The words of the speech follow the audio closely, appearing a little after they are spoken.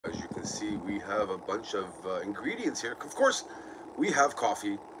see we have a bunch of ingredients here. Of course, we have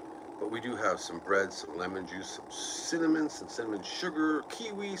coffee, but we do have some bread, some lemon juice, some cinnamon sugar,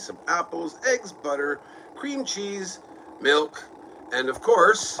 kiwi, some apples, eggs, butter, cream cheese, milk, and of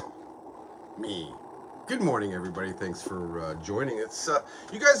course, me. Good morning, everybody. Thanks for joining. It's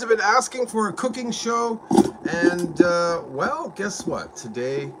you guys have been asking for a cooking show, and well, guess what?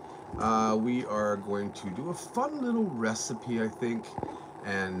 Today we are going to do a fun little recipe, I think,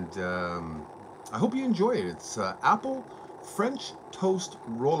 and I hope you enjoy it. It's apple French toast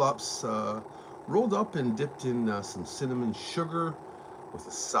roll-ups, rolled up and dipped in some cinnamon sugar with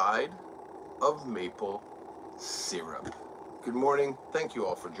a side of maple syrup. Good morning. Thank you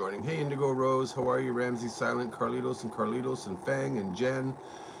all for joining. Hey, Indigo Rose. How are you? Ramsey, Silent, Carlitos, and Fang, and Jen.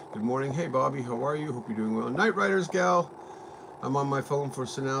 Good morning. Hey, Bobby. How are you? Hope you're doing well. Night Riders Gal. I'm on my phone for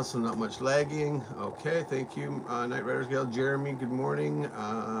now, so not much lagging. Okay, thank you. Night Riders Gal. Jeremy, good morning.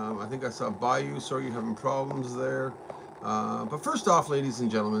 I think I saw Bayou. Sorry you're having problems there. But first off, ladies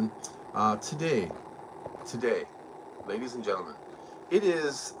and gentlemen, today, ladies and gentlemen, it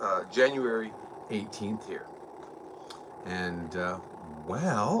is January 18th here. And,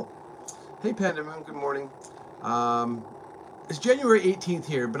 well, hey, Panda Moon, good morning. It's January 18th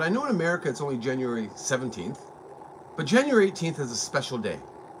here, but I know in America it's only January 17th. But January 18th is a special day.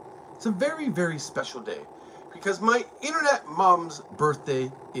 It's a very, very special day because my internet mom's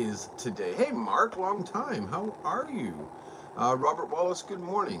birthday is today. Hey, Mark, long time. How are you? Robert Wallace, good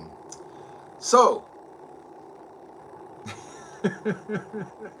morning. So,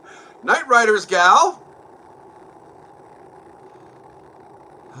 Night Riders Gal.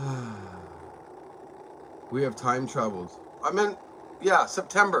 We have time traveled. I meant, yeah,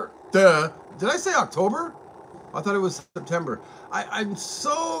 September. Duh. Did I say October? I thought it was September. I'm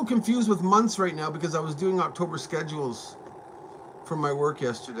so confused with months right now because I was doing October schedules for my work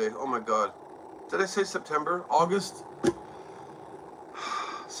yesterday. Oh my God. Did I say September? August?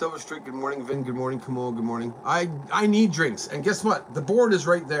 Silver Street, good morning. Vin, good morning. Kamal, good morning. I need drinks. And guess what? The board is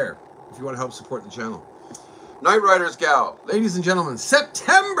right there if you want to help support the channel. Night Riders Gal, ladies and gentlemen,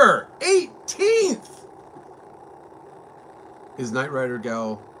 September 18th is Night Rider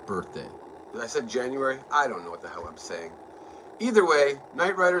Gal birthday. Did I say January? I don't know what the hell I'm saying. Either way,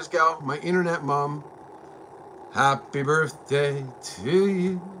 Night Riders Gal, my internet mom, happy birthday to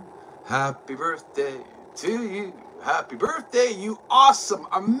you. Happy birthday to you. Happy birthday, you awesome,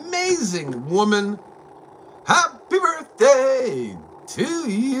 amazing woman. Happy birthday to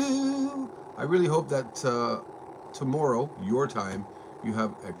you. I really hope that tomorrow, your time, you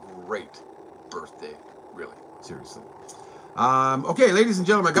have a great birthday. Really, seriously. Okay, ladies and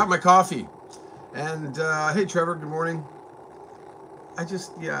gentlemen, I got my coffee. And, hey, Trevor, good morning.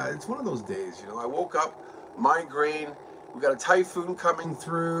 Yeah, it's one of those days, you know. I woke up, migraine, we got a typhoon coming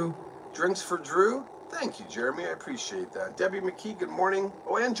through. Drinks for Drew. Thank you, Jeremy, I appreciate that. Debbie McKee, good morning.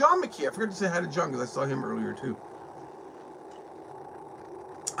 Oh, and John McKee. I forgot to say hi to John because I saw him earlier, too.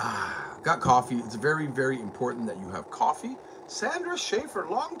 Got coffee. It's very, very important that you have coffee. Sandra Schaefer,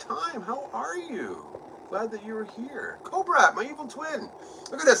 long time. How are you? Glad that you were here. Cobra, my evil twin.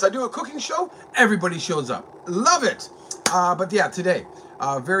 Look at this. I do a cooking show. Everybody shows up. Love it. But yeah, today,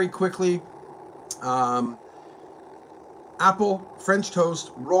 very quickly, apple French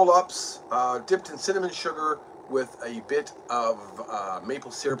toast roll-ups dipped in cinnamon sugar with a bit of maple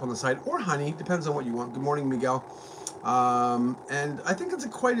syrup on the side, or honey, depends on what you want. Good morning, Miguel. And I think it's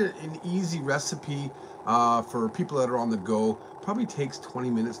quite an easy recipe for people that are on the go. Probably takes 20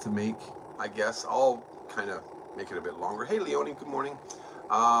 minutes to make, I guess. I'll kind of make it a bit longer. Hey, Leonie, good morning.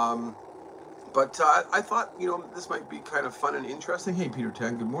 But I thought, you know, this might be kind of fun and interesting. Hey, Peter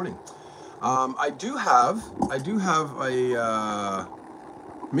Tan, good morning. I do have a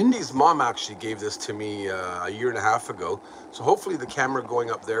Mindy's mom actually gave this to me a year and a half ago. So hopefully the camera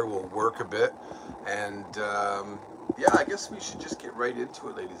going up there will work a bit. And yeah, I guess we should just get right into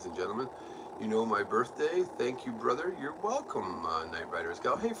it, ladies and gentlemen. You know my birthday. Thank you, brother. You're welcome, Night Riders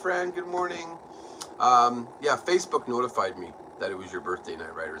Gal. Hey, Fran, good morning. Yeah, Facebook notified me that it was your birthday,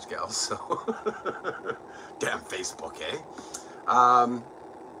 Night Riders Gal. So, damn Facebook, eh?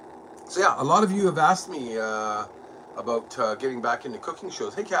 So yeah, a lot of you have asked me about getting back into cooking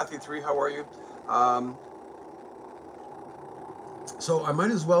shows. Hey, Kathy 3, how are you? So I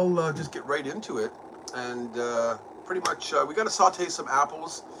might as well just get right into it. And pretty much, we got to saute some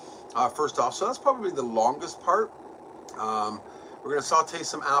apples first off. So that's probably the longest part. We're going to saute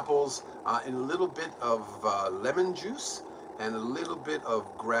some apples in a little bit of lemon juice and a little bit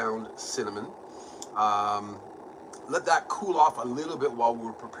of ground cinnamon. Let that cool off a little bit while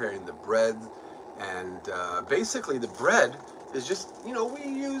we're preparing the bread. And basically the bread is just, you know, we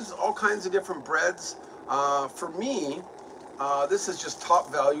use all kinds of different breads. For me, this is just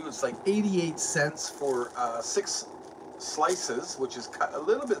top value. It's like 88 cents for 6 slices, which is cut a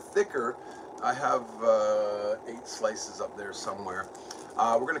little bit thicker. I have 8 slices up there somewhere.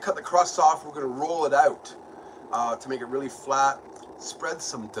 We're going to cut the crust off. We're going to roll it out to make it really flat. Spread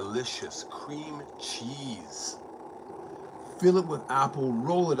some delicious cream cheese. Fill it with apple,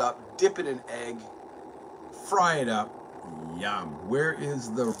 roll it up, dip it in egg, fry it up. Yum. Where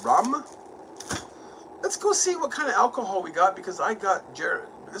is the rum? Let's go see what kind of alcohol we got, because I got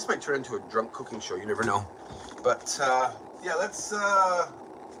this might turn into a drunk cooking show, you never know. But yeah, let's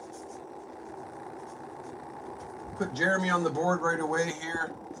put Jeremy on the board right away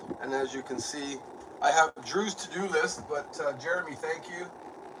here. And as you can see, I have Drew's to-do list, but Jeremy, thank you.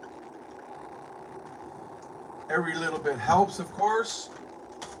 Every little bit helps, of course.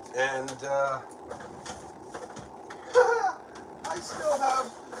 And I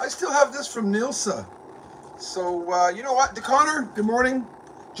still have this from Nilsa. So you know what, DeConnor, good morning.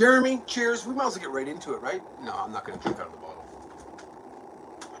 Jeremy, cheers. We might as well get right into it, right? No, I'm not going to drink out of the bottle.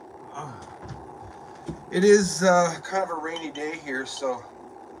 It is kind of a rainy day here, so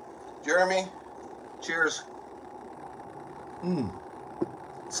Jeremy, cheers.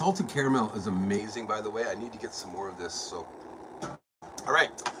 Salted caramel is amazing, by the way. I need to get some more of this. So, all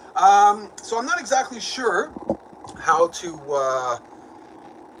right. So I'm not exactly sure how to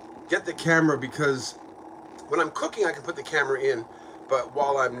get the camera, because when I'm cooking, I can put the camera in, but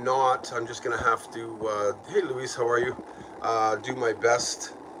while I'm not, I'm just gonna have to. Hey, Luis, how are you? Do my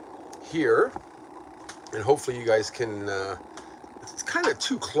best here, and hopefully you guys can. It's kind of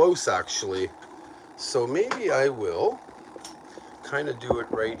too close, actually. So maybe I will kind of do it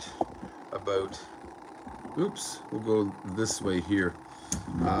right about, oops, we'll go this way here.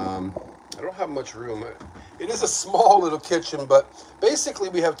 I don't have much room. It is a small little kitchen, but basically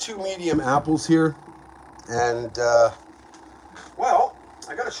we have 2 medium apples here. And, well,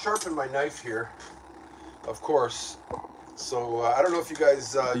 I got to sharpen my knife here, of course. So I don't know if you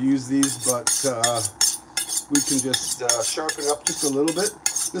guys use these, but we can just sharpen up just a little bit.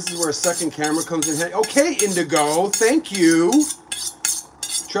 This is where a second camera comes in handy. Okay, Indigo, thank you.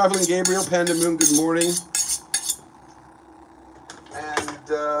 Traveling Gabriel, Panda Moon, good morning. And,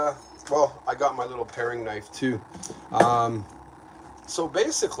 well, I got my little paring knife too. So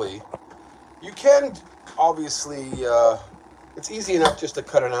basically, you can obviously, it's easy enough just to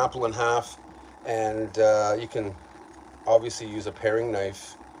cut an apple in half, and you can obviously use a paring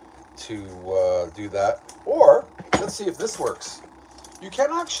knife to do that. Or, let's see if this works. You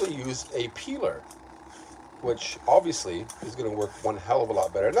can actually use a peeler, which obviously is going to work one hell of a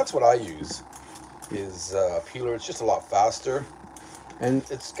lot better. And that's what I use, is a peeler. It's just a lot faster, and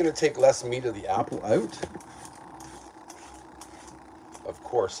it's going to take less meat of the apple out. Of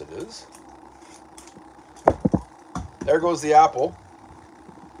course it is. There goes the apple,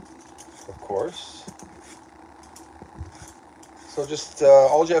 of course. So just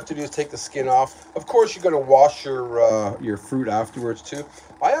all you have to do is take the skin off. Of course, you're going to wash your fruit afterwards too.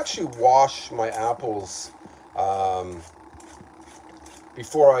 I actually wash my apples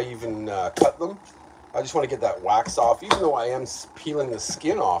before I even cut them. I just want to get that wax off, even though I am peeling the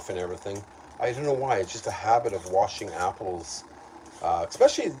skin off and everything. I don't know why. It's just a habit of washing apples,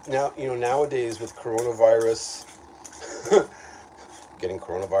 especially now. You know, nowadays with coronavirus, getting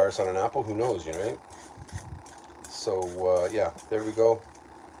coronavirus on an apple, who knows? You know, right? So yeah, there we go.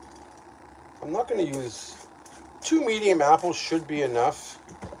 I'm not going to use 2 medium apples, should be enough.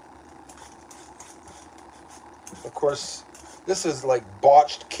 Of course, this is like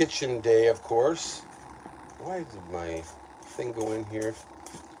botched kitchen day, of course. Why did my thing go in here?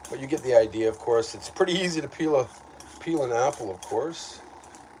 But you get the idea, of course. It's pretty easy to peel an apple, of course.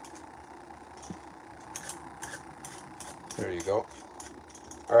 There you go.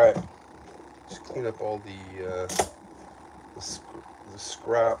 All right. Just clean up all the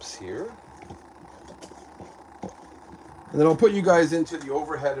scraps here. And then I'll put you guys into the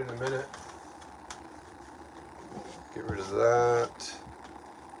overhead in a minute. Get rid of that.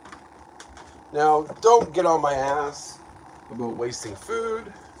 Now, don't get on my ass about wasting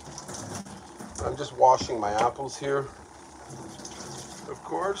food. I'm just washing my apples here, of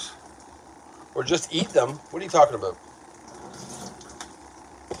course. Or just eat them. What are you talking about?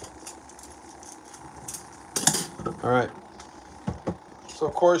 All right. So,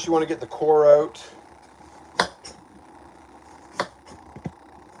 of course, you want to get the core out.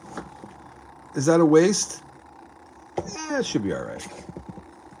 Is that a waste? Yeah, it should be all right.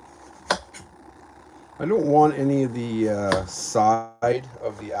 I don't want any of the side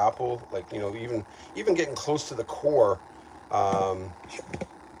of the apple, like, you know, even getting close to the core.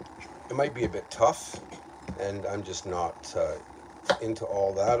 It might be a bit tough, and I'm just not into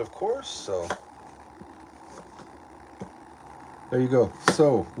all that, of course. So there you go.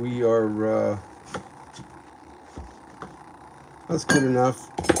 So we are, that's good enough.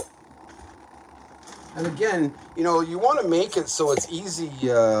 And again, you know, you want to make it so it's easy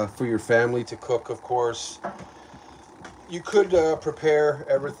for your family to cook, of course. You could prepare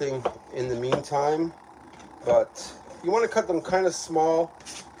everything in the meantime, but you want to cut them kind of small,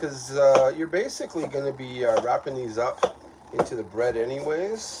 because you're basically going to be wrapping these up into the bread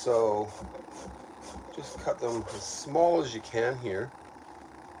anyways. So just cut them as small as you can here.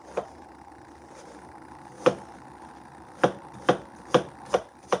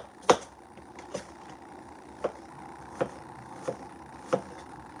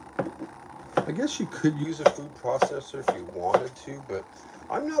 I guess you could use a food processor if you wanted to, but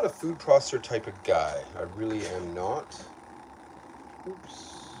I'm not a food processor type of guy. I really am not.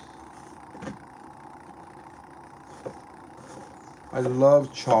 Oops. I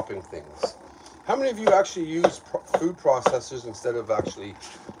love chopping things. How many of you actually use food processors instead of actually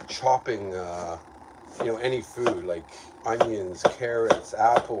chopping, you know, any food like onions, carrots,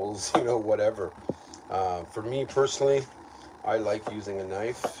 apples, you know, whatever? For me personally, I like using a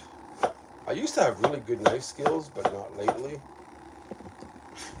knife. I used to have really good knife skills, but not lately.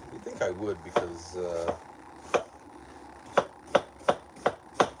 You'd think I would, because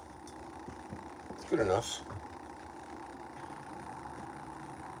it's good enough.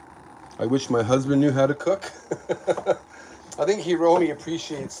 I wish my husband knew how to cook. I think he really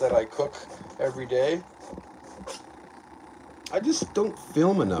appreciates that I cook every day. I just don't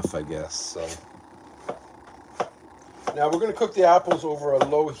film enough, I guess. So now we're going to cook the apples over a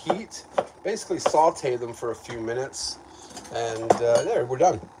low heat. Basically saute them for a few minutes, and there, we're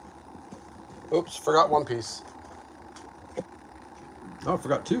done. Oops, forgot one piece. Oh, I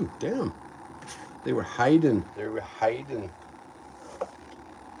forgot two. Damn. They were hiding. They were hiding.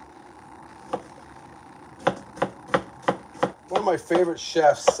 One of my favorite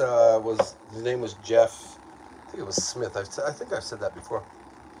chefs his name was Jeff. I think it was Smith. I think I've said that before.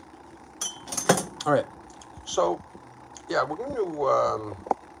 All right. So, yeah, we're going to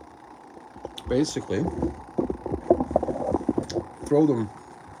basically throw them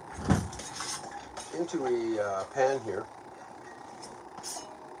into a pan here.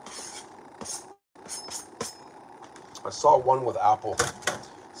 I saw one with apple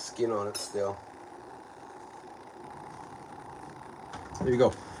skin on it still. There you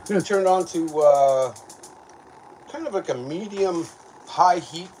go. I'm going to turn it on to kind of like a medium high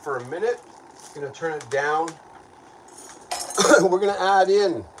heat for a minute. I'm going to turn it down. We're going to add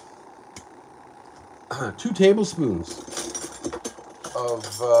in 2 tablespoons of,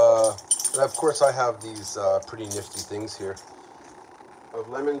 and of course I have these pretty nifty things here, of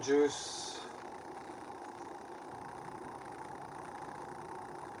lemon juice.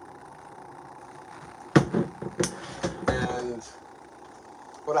 And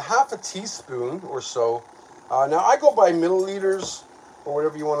about a half a teaspoon or so. Now I go by milliliters or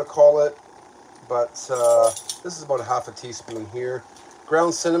whatever you want to call it, but this is about a half a teaspoon here.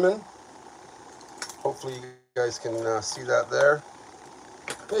 Ground cinnamon. Hopefully you guys can see that there.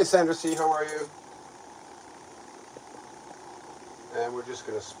 Hey Sandra C, how are you? And we're just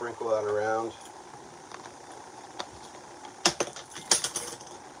going to sprinkle that around.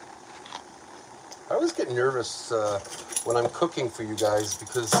 I always get nervous when I'm cooking for you guys,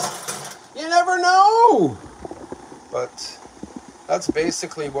 because you never know. But that's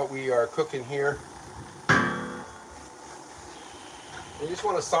basically what we are cooking here. You just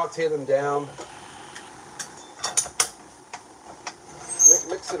want to saute them down.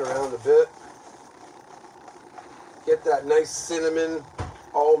 Mix it around a bit. Get that nice cinnamon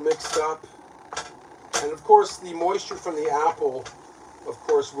all mixed up. And of course the moisture from the apple, of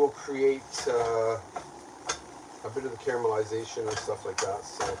course, will create a bit of the caramelization and stuff like that.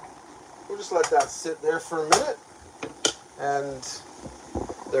 So we'll just let that sit there for a minute. And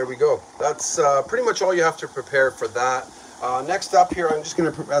there we go. That's pretty much all you have to prepare for that. Next up here, I'm just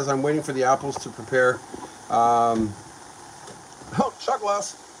going to, as I'm waiting for the apples to prepare, oh, shot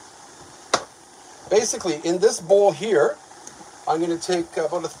glass. Basically, in this bowl here, I'm going to take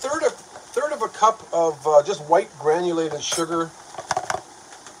about a third of a cup of just white granulated sugar.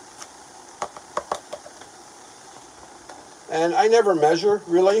 And I never measure,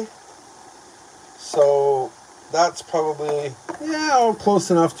 really. So that's probably, yeah,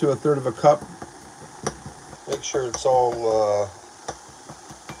 close enough to a third of a cup. Make sure it's all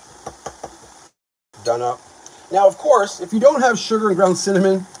done up. Now, of course, if you don't have sugar and ground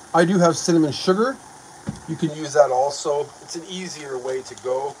cinnamon, I do have cinnamon sugar. You can use that also. It's an easier way to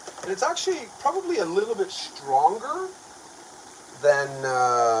go. And it's actually probably a little bit stronger than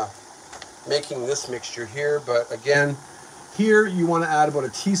making this mixture here. But again, here you want to add about a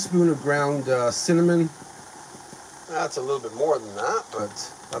teaspoon of ground cinnamon. That's a little bit more than that,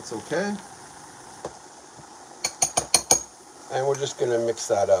 but that's okay. And we're just going to mix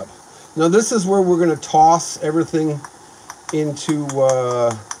that up. Now this is where we're going to toss everything into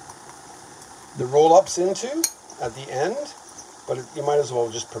the roll-ups into at the end, but you might as well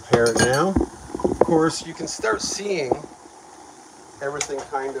just prepare it now. Of course, you can start seeing everything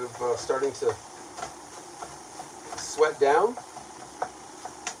kind of starting to sweat down.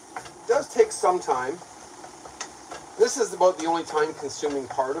 It does take some time. This is about the only time-consuming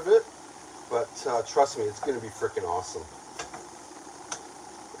part of it, but trust me, it's going to be freaking awesome.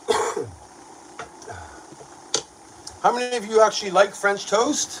 How many of you actually like French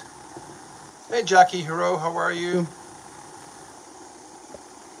toast? Hey Jackie Hero, how are you?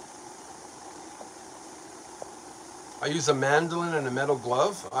 I use a mandolin and a metal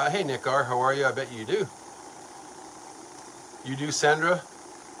glove. Hey Nick R, how are you? I bet you do. You do, Sandra?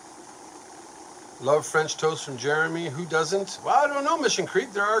 Love French toast from Jeremy. Who doesn't? Well, I don't know, Mission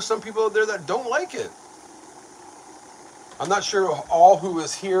Creek. There are some people out there that don't like it. I'm not sure all who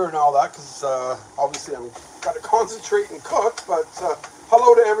is here and all that, because obviously I'm got to concentrate and cook, but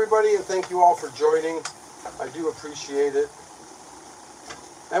hello to everybody and thank you all for joining. I do appreciate it.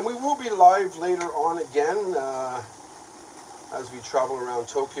 And we will be live later on again as we travel around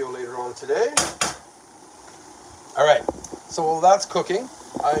Tokyo later on today. All right, so while that's cooking,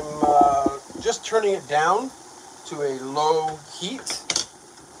 I'm just turning it down to a low heat.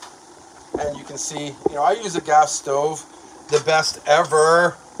 And you can see, you know, I use a gas stove, the best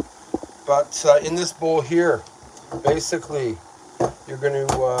ever. But in this bowl here, basically, you're going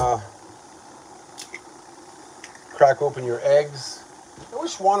to crack open your eggs. I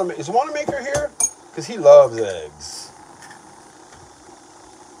wish is Wanamaker here? Because he loves eggs.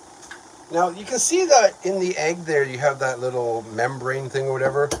 Now, you can see that in the egg there, you have that little membrane thing or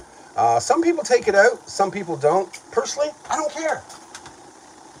whatever. Some people take it out, some people don't. Personally, I don't care.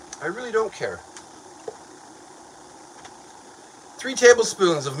 I really don't care. 3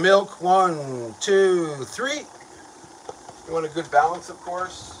 tablespoons of milk. 1, 2, 3. You want a good balance, of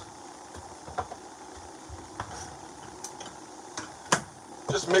course.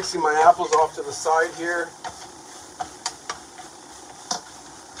 Just mixing my apples off to the side here.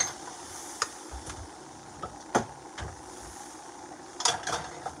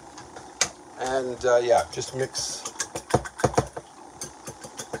 And yeah, just mix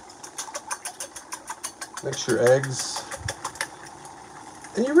your eggs.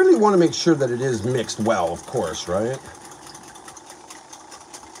 And you really want to make sure that it is mixed well, of course, right?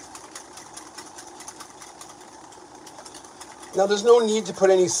 Now, there's no need to put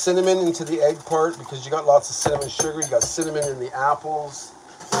any cinnamon into the egg part because you got lots of cinnamon sugar, you got cinnamon in the apples,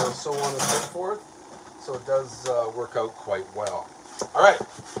 and so on and so forth. So it does work out quite well. All right,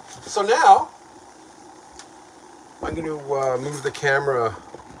 so now I'm going to move the camera.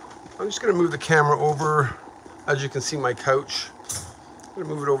 I'm just going to move the camera over. As you can see, my couch. I'm going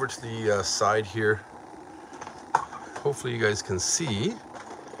to move it over to the side here. Hopefully you guys can see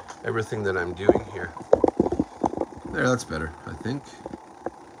everything that I'm doing here. There, that's better, I think.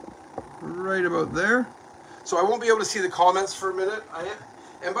 Right about there. So I won't be able to see the comments for a minute.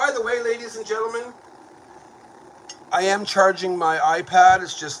 And by the way, ladies and gentlemen, I am charging my iPad.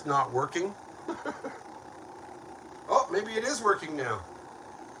 It's just not working. Oh, maybe it is working now.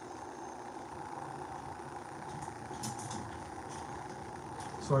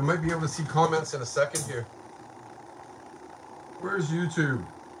 So I might be able to see comments in a second here. Where's YouTube?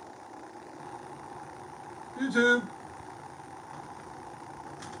 YouTube.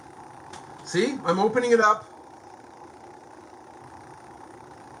 See, I'm opening it up.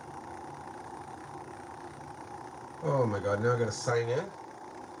 Oh my God, now I gotta sign in.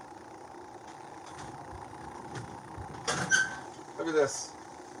 Look at this.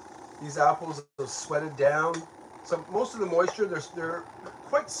 These apples have sweated down. So most of the moisture, they're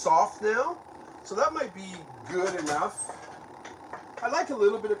quite soft now. So that might be good enough. I like a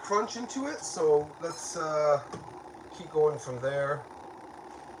little bit of crunch into it, so let's keep going from there.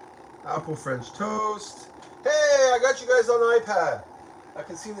 Apple French toast. Hey, I got you guys on iPad. I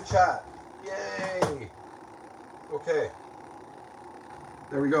can see the chat. Yay. Okay.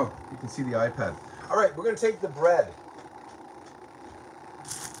 There we go. You can see the iPad. All right, we're going to take the bread.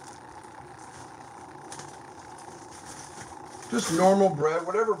 Just normal bread,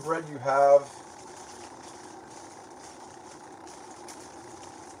 whatever bread you have.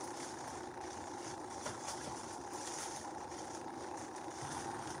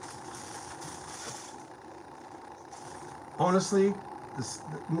 Honestly, this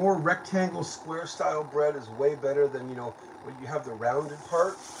more rectangle square style bread is way better than, you know, when you have the rounded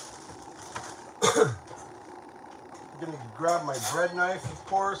part. I'm gonna grab my bread knife, of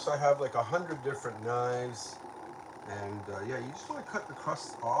course. I have like 100 different knives. And yeah, you just want to cut the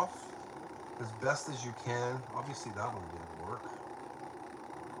crust off as best as you can. Obviously that one didn't work.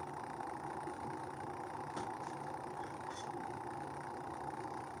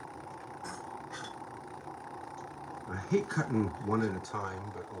 I hate cutting one at a time,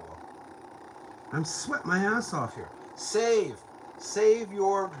 but oh well. I'm sweating my ass off here. Save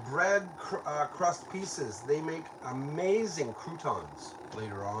your bread crust pieces. They make amazing croutons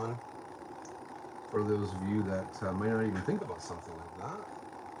later on. For those of you that might not even think about something like that.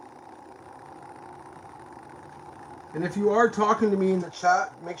 And if you are talking to me in the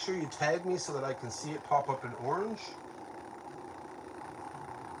chat, make sure you tag me so that I can see it pop up in orange.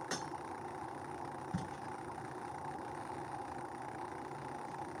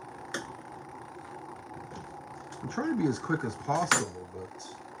 I'm trying to be as quick as possible, but...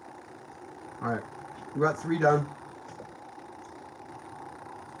 Alright, we got 3 done.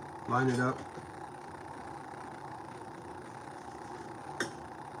 Line it up.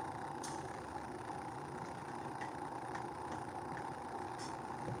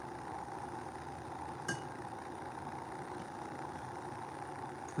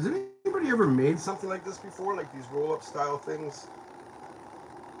 Has anybody ever made something like this before? Like these roll-up style things?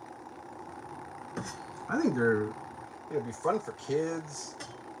 I think it'd be fun for kids,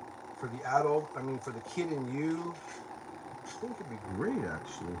 for the adult, I mean for the kid in you. I think it'd be great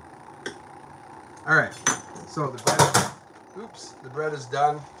actually. Alright, so the bread is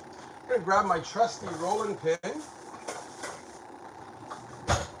done. I'm gonna grab my trusty rolling pin.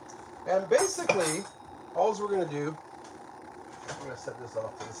 And basically, all we're gonna do, I'm gonna set this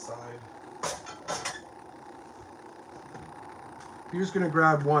off to the side. You're just gonna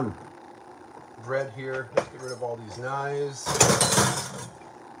grab one bread here. Let's get rid of all these knives.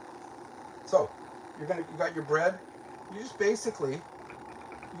 So you got your bread. You just basically,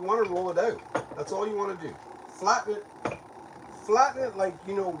 you want to roll it out. That's all you want to do. Flatten it like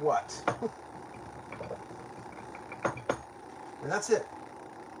you know what. And that's it.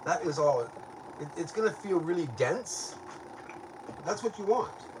 That is all. It's gonna feel really dense. That's what you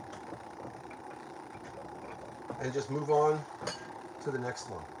want. And just move on to the next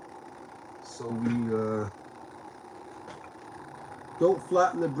one. So we don't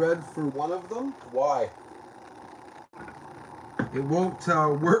flatten the bread for one of them. Why? It won't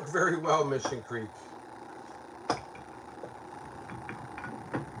work very well, Mission Creek.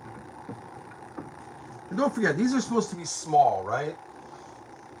 And don't forget, these are supposed to be small, right?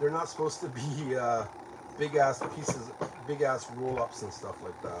 They're not supposed to be big ass pieces, big ass roll-ups and stuff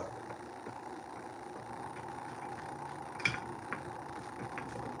like that.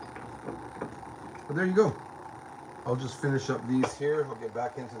 But there you go. I'll just finish up these here. I'll get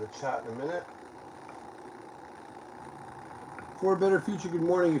back into the chat in a minute. For a better future, good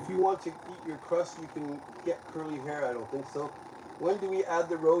morning. If you want to eat your crust, you can get curly hair. I don't think so. When do we add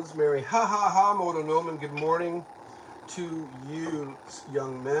the rosemary? Ha ha ha, Motonoman. Good morning to you,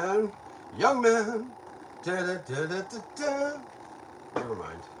 young man. Young man. Da, da, da, da, da, da. Never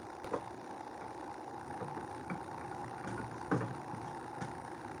mind.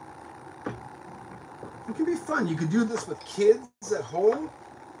 It can be fun. You could do this with kids at home.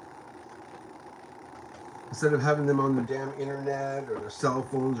 Instead of having them on the damn internet or their cell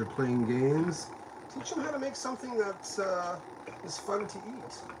phones or playing games, teach them how to make something that is fun to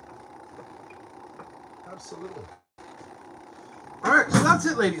eat. Absolutely. All right, so that's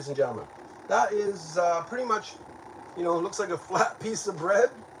it, ladies and gentlemen. That is pretty much, you know, looks like a flat piece of bread.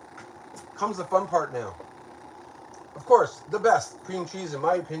 Comes the fun part now. Of course, the best cream cheese, in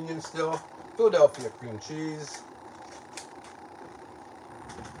my opinion, still Philadelphia cream cheese.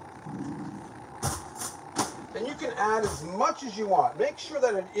 And you can add as much as you want. Make sure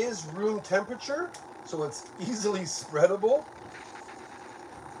that it is room temperature so it's easily spreadable.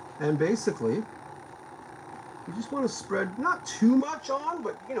 And basically, you just want to spread not too much on,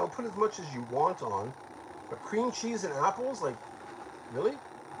 but you know, put as much as you want on. But cream cheese and apples, like, really?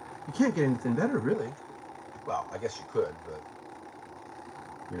 You can't get anything better, really. Well, I guess you could, but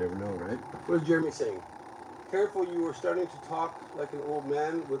you never know, right? What is Jeremy saying? Careful, you are starting to talk like an old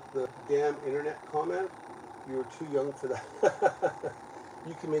man with the damn internet comment. You're too young for that.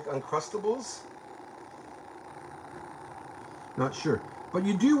 You can make Uncrustables? Not sure. But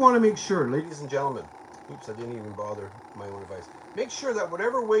you do want to make sure, ladies and gentlemen, oops, I didn't even bother my own advice. Make sure that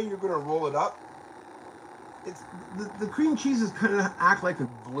whatever way you're going to roll it up, it's the cream cheeses kind of act like a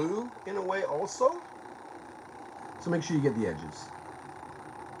glue in a way also. So make sure you get the edges,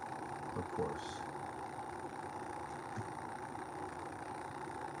 of course.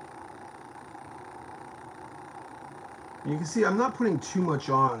 You can see I'm not putting too much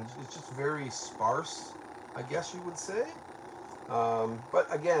on. It's just very sparse, I guess you would say. But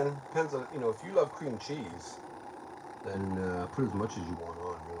again, depends on, if you love cream cheese, then put as much as you want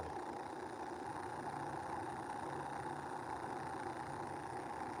on, really.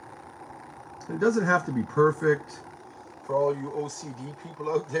 It doesn't have to be perfect. For all you OCD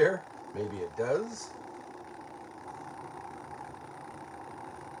people out there, maybe it does.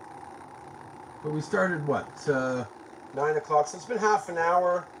 But we started, what, 9 o'clock, so it's been half an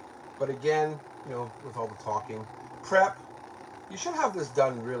hour. But again, with all the talking, prep, you should have this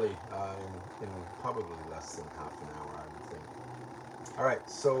done really in probably less than half an hour, I would think. All right,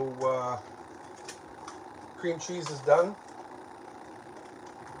 so cream cheese is done.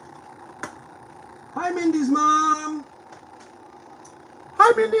 Hi, Mindy's mom.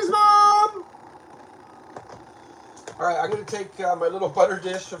 Hi, Mindy's mom. All right, I'm going to take my little butter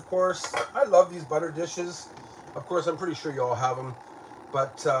dish, of course. I love these butter dishes. Of course, I'm pretty sure you all have them.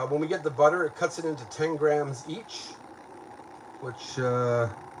 But when we get the butter, it cuts it into 10 grams each, which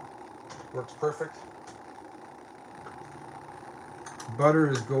works perfect. Butter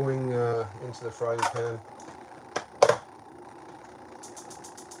is going into the frying pan.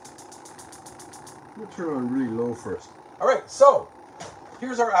 I'm going to turn it on really low first. All right, so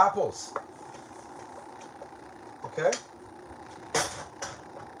here's our apples. Okay.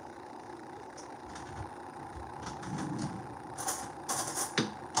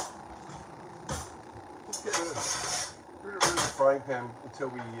 Let's get rid of the frying pan until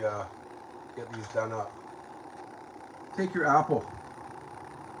we get these done up. Take your apple,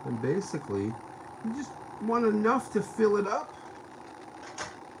 and basically, you just want enough to fill it up.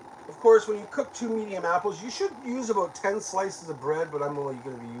 Of course, when you cook 2 medium apples, you should use about 10 slices of bread, but I'm only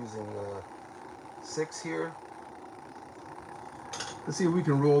going to be using 6 here. Let's see if we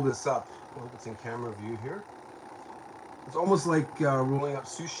can roll this up. I hope it's in camera view here. It's almost like rolling up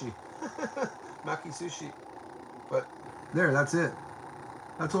sushi, maki sushi. But there, that's it.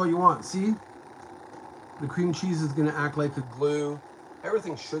 That's all you want. See? The cream cheese is going to act like a glue.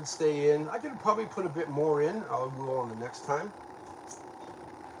 Everything should stay in. I could probably put a bit more in. I'll roll on the next time.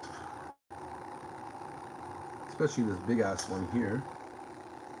 Especially this big ass one here.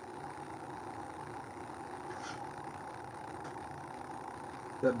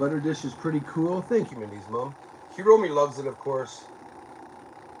 That butter dish is pretty cool. Thank you, Mindy's mom. Hiromi loves it, of course.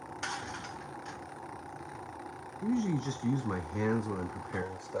 I usually just use my hands when I'm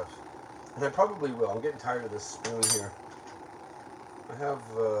preparing stuff. And I probably will. I'm getting tired of this spoon here. I have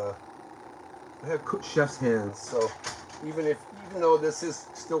chef's hands, so even though this is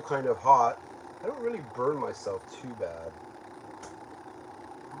still kind of hot, I don't really burn myself too bad.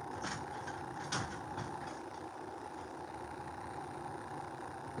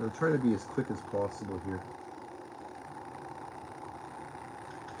 I'm trying to be as quick as possible here.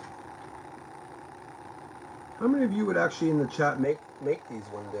 How many of you would actually in the chat make these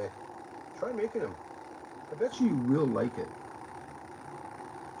one day? Try making them. I bet you will like it.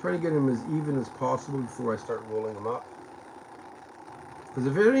 Try to get them as even as possible before I start rolling them up. Because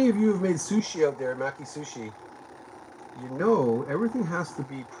if any of you have made sushi out there, maki sushi, you know everything has to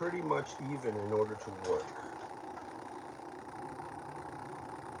be pretty much even in order to work.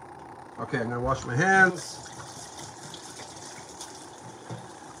 Okay, I'm gonna wash my hands.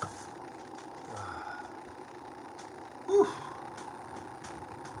 Whew.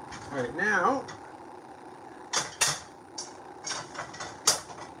 All right, now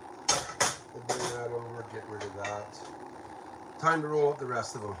we'll bring that over, get rid of that. Time to roll up the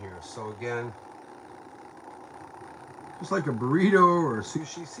rest of them here. So again, just like a burrito or a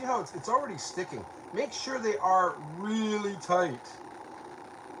sushi, see how it's already sticking. Make sure they are really tight.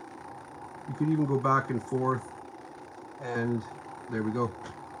 You could even go back and forth, and there we go.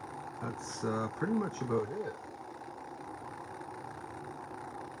 That's pretty much about it.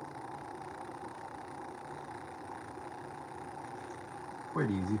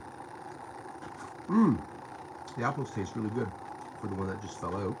 Quite easy. The apples taste really good for the one that just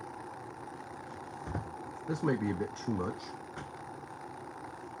fell out. This might be a bit too much.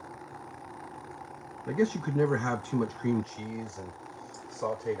 I guess you could never have too much cream cheese and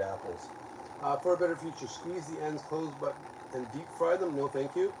sauteed apples. For a better future, squeeze the ends closed but and deep fry them. No,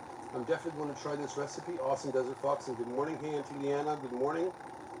 thank you. I'm definitely going to try this recipe. Awesome Desert Fox, and good morning. Hey, Auntie Leanna, good morning.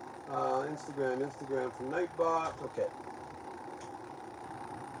 Instagram from Nightbot. Okay.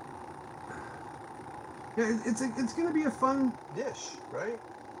 Yeah, it's going to be a fun dish, right?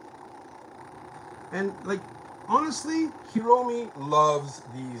 And like Honestly, Hiromi loves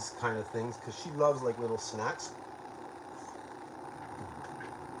these kind of things because she loves like little snacks.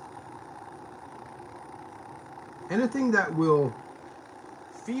 Anything that will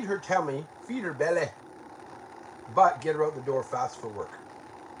feed her tummy, feed her belly, but get her out the door fast for work.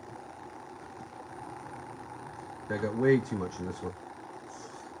 I got way too much in this one.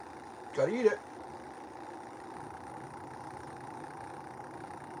 Gotta eat it.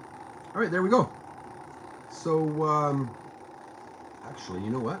 All right, there we go. So, actually, you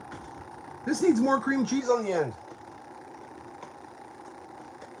know what? This needs more cream cheese on the end.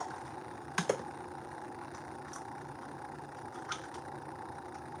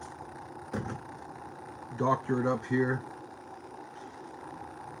 Doctor it up here.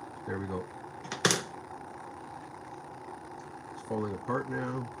 There we go. It's falling apart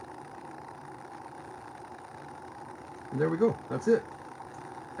now. And there we go. That's it.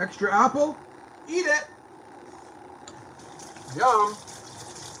 Extra apple. Eat it. Yum.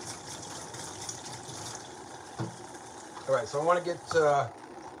 All right, so I want to get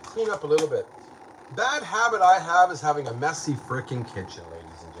clean up a little bit. Bad habit I have is having a messy frickin' kitchen,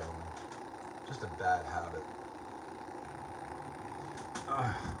 ladies and gentlemen. Just a bad habit.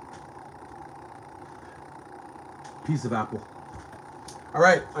 Piece of apple. All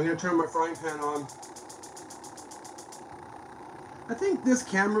right, I'm gonna turn my frying pan on. I think this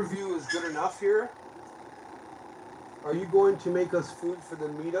camera view is good enough here. Are you going to make us food for the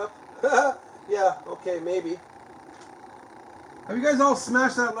meetup? Yeah, okay, maybe. Have you guys all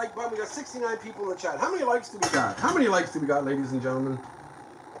smashed that like button? We got 69 people in the chat. How many likes do we got? How many likes do we got, ladies and gentlemen?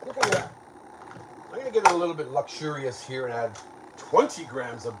 Look at that. I'm going to get a little bit luxurious here and add 20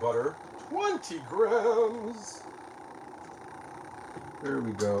 grams of butter. 20 grams. There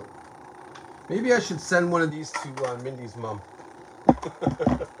we go. Maybe I should send one of these to Mindy's mom.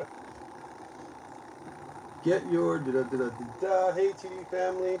 Get your da-da-da-da-da. Hey, TD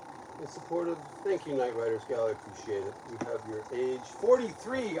family. In support of, thank you, Night Riders Gal, I appreciate it. We have your age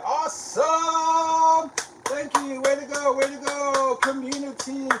 43. Awesome! Thank you. Way to go, way to go.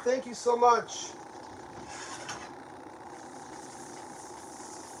 Community, thank you so much.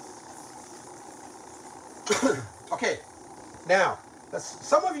 Okay, now,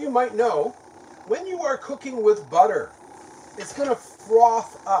 some of you might know, when you are cooking with butter, it's going to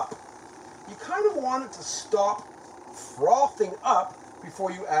froth up. You kind of want it to stop frothing up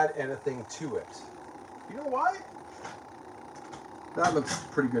before you add anything to it. You know why? That looks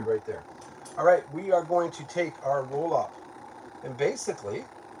pretty good right there. All right, we are going to take our roll up and basically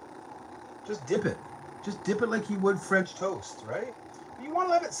just dip it. Just dip it like you would French toast, right? You want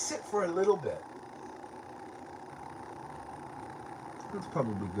to let it sit for a little bit. That's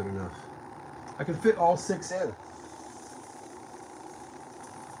probably good enough. I can fit all 6 in.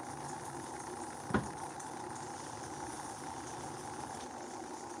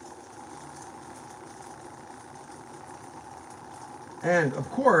 And of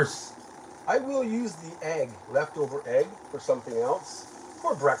course, I will use the egg, leftover egg, for something else.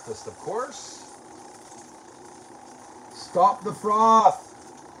 For breakfast, of course. Stop the froth.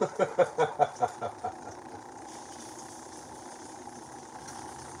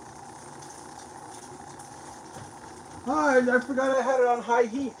 I forgot I had it on high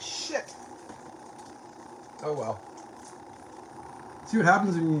heat. Shit. Oh well. See what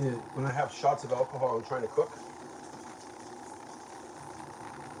happens when I have shots of alcohol and trying to cook?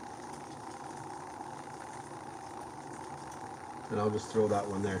 And I'll just throw that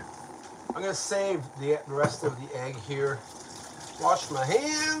one there. I'm going to save the rest of the egg here. Wash my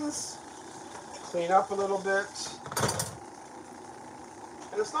hands. Clean up a little bit.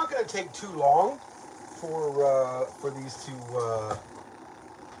 And it's not going to take too long for these to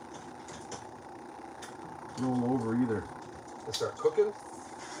roll over either. And start cooking.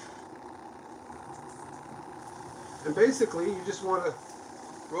 And basically, you just want to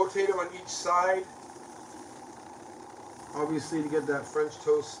rotate them on each side. Obviously, to get that French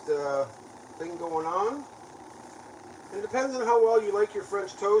toast thing going on. And it depends on how well you like your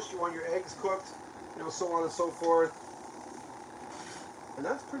French toast. You want your eggs cooked, you know, so on and so forth. And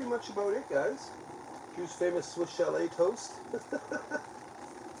that's pretty much about it, guys. Drew's famous Swiss chalet toast.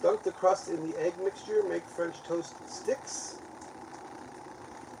 Dunk the crust in the egg mixture. Make French toast sticks.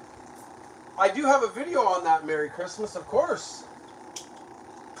 I do have a video on that. Merry Christmas, of course.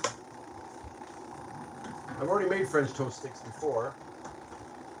 I've already made French toast sticks before.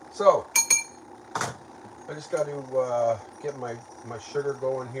 So, I just got to get my sugar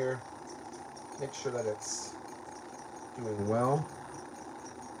going here. Make sure that it's doing well.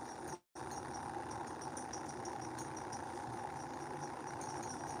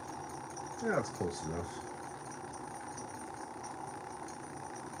 Yeah, that's close enough.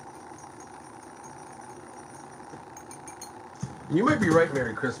 You might be right,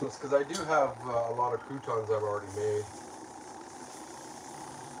 Merry Christmas, because I do have a lot of croutons I've already made.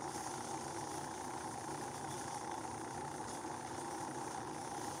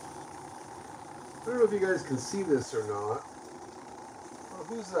 I don't know if you guys can see this or not. Oh,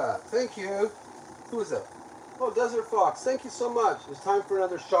 who's that? Thank you. Who is that? Oh, Desert Fox. Thank you so much. It's time for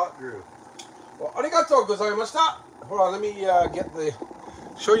another shot, Drew. Well, arigato gozaimashita. Hold on, let me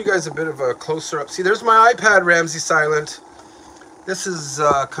show you guys a bit of a closer up. See, there's my iPad, Ramsey Silent. This is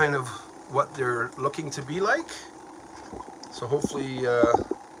kind of what they're looking to be like. So hopefully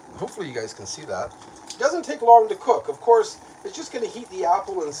you guys can see that. It doesn't take long to cook. Of course, it's just going to heat the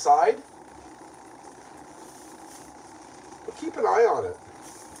apple inside. But keep an eye on it.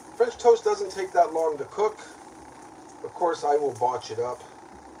 French toast doesn't take that long to cook. Of course, I will botch it up.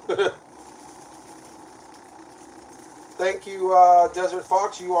 Thank you, Desert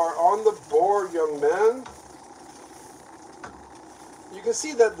Fox. You are on the board, young man. You can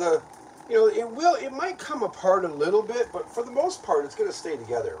see that it might come apart a little bit, but for the most part, it's going to stay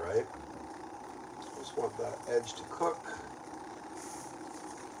together, right? Just want that edge to cook.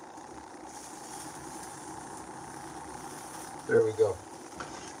 There we go.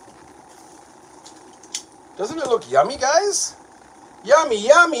 Doesn't it look yummy, guys? Yummy,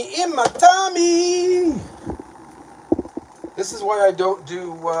 yummy in my tummy. This is why I don't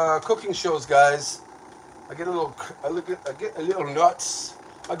do cooking shows, guys. I get a little nuts.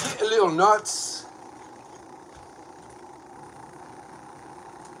 I get a little nuts.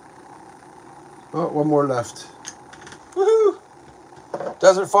 Oh, one more left. Woohoo!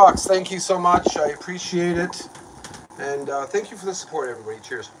 Desert Fox, thank you so much. I appreciate it. And thank you for the support, everybody.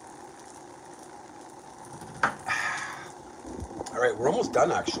 Cheers. All right, we're almost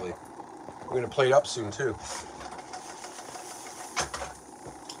done, actually. We're going to plate up soon, too.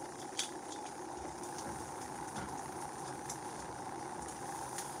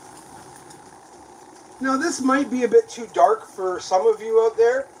 Now, this might be a bit too dark for some of you out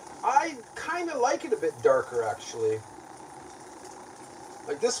there. I kind of like it a bit darker, actually.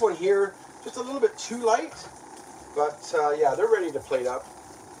 Like this one here, just a little bit too light. But, yeah, they're ready to plate up.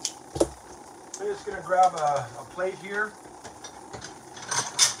 I'm just going to grab a plate here.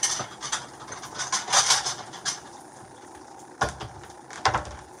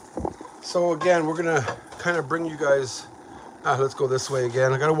 So, again, we're going to kind of bring you guys... let's go this way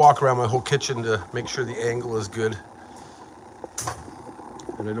again. I got to walk around my whole kitchen to make sure the angle is good.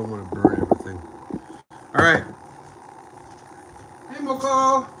 And I don't want to burn everything. All right. Hey,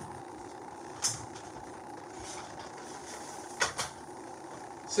 Moko.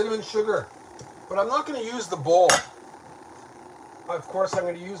 Cinnamon sugar. But I'm not going to use the bowl. Of course, I'm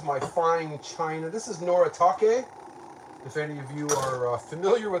going to use my fine china. This is noritake. If any of you are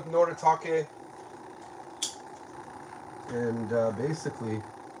familiar with noritake. And basically,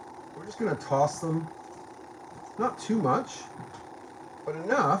 we're just going to toss them, not too much, but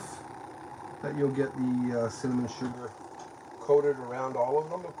enough that you'll get the cinnamon sugar coated around all of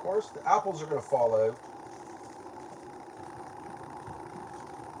them, of course. The apples are going to fall out.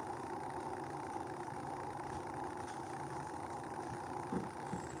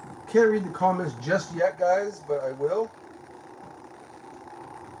 Can't read the comments just yet, guys, but I will.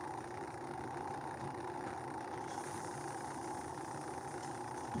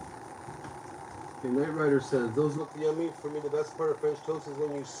 Okay, Night Rider says, those look yummy. For me, the best part of French toast is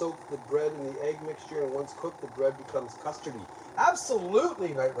when you soak the bread in the egg mixture, and once cooked, the bread becomes custardy.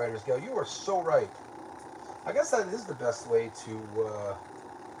 Absolutely, Night Rider's gal. You are so right. I guess that is the best way to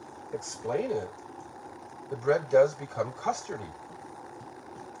explain it. The bread does become custardy.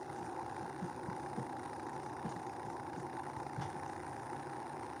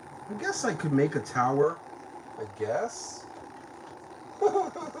 I guess I could make a tower. I guess.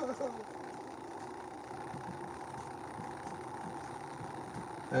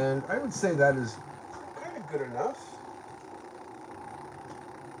 And I would say that is kind of good enough.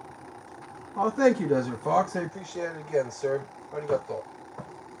 Oh, thank you, Desert Fox. I appreciate it again, sir. Arigato.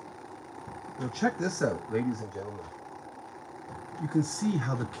 Now check this out, ladies and gentlemen. You can see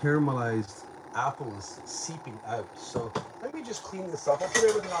how the caramelized apple is seeping out. So let me just clean this up. I'll put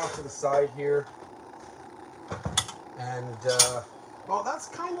everything off to the side here. And, well, that's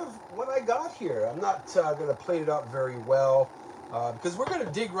kind of what I got here. I'm not going to plate it up very well. Because we're going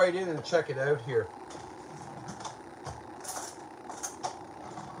to dig right in and check it out here.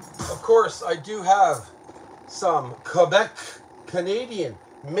 Of course, I do have some Quebec Canadian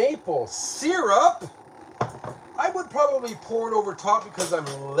maple syrup. I would probably pour it over top because I'm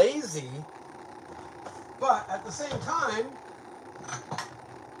lazy. But at the same time,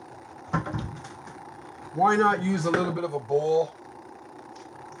 why not use a little bit of a bowl?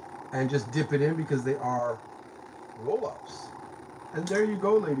 and just dip it in because they are roll-ups. And there you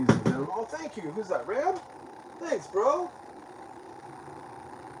go, ladies and gentlemen. Oh, thank you. Who's that, Ram? Thanks, bro.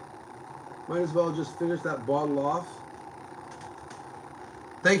 Might as well just finish that bottle off.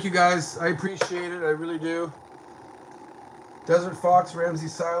 Thank you, guys. I appreciate it. I really do. Desert Fox, Ramsey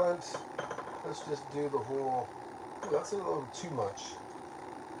Silent. Let's just do the whole... Ooh, that's a little too much.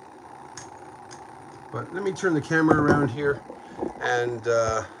 But let me turn the camera around here, and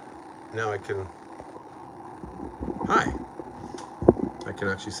now I can... Hi. I can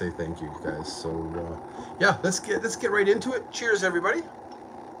actually say thank you, guys. So yeah, let's get right into it. Cheers, everybody.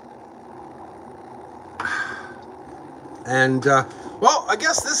 And well, I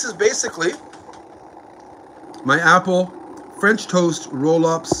guess this is basically my apple French toast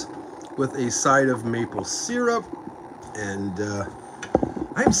roll-ups with a side of maple syrup. And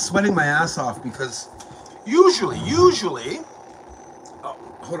I'm sweating my ass off because usually, oh,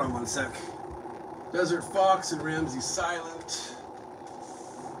 hold on one sec. Desert Fox and Ramsey Silent.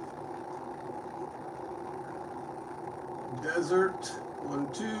 Desert,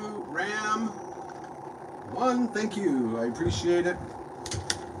 1, 2, Ram, 1, thank you, I appreciate it.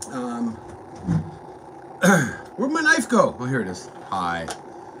 Where'd my knife go? Oh, here it is. Hi.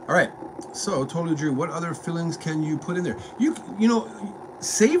 All right, so Totally Drew, what other fillings can you put in there? You know,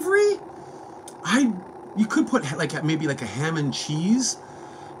 savory, you could put like maybe like a ham and cheese.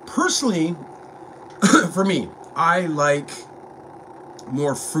 Personally, for me, I like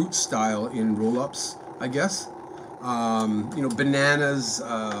more fruit style in roll-ups, I guess. You know, bananas.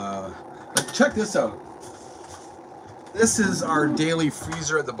 Like, check this out. This is our daily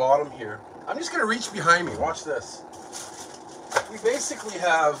freezer at the bottom here. I'm just gonna reach behind me. Watch this. We basically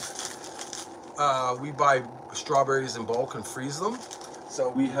have, we buy strawberries in bulk and freeze them. So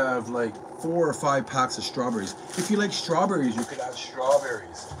we have like 4 or 5 packs of strawberries. If you like strawberries, you could add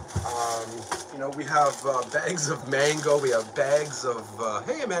strawberries. You know, we have bags of mango. We have bags of,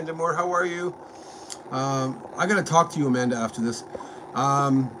 hey Amanda Moore, how are you? I gotta talk to you, Amanda, after this.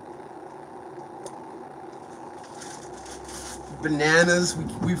 Bananas,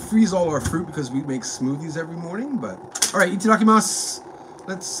 we freeze all our fruit because we make smoothies every morning, but all right, itadakimasu.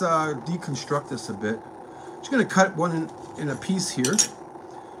 Let's deconstruct this a bit. Just gonna cut one in a piece here.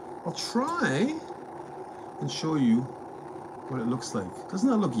 I'll try and show you what it looks like. Doesn't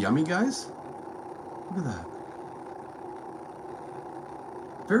that look yummy, guys? Look at that.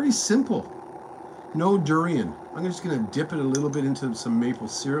 Very simple. No durian. I'm just gonna dip it a little bit into some maple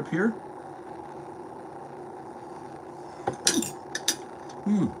syrup here.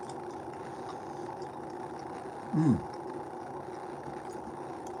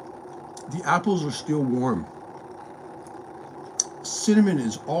 The apples are still warm. Cinnamon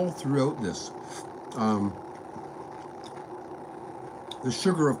is all throughout this. The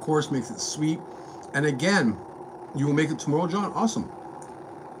sugar, of course, makes it sweet. And again, you will make it tomorrow, John? Awesome.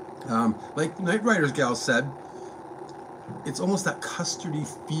 Like Night Riders gal said, it's almost that custardy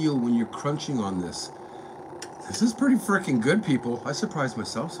feel when you're crunching on this. This is pretty freaking good, people. I surprise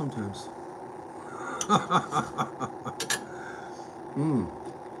myself sometimes.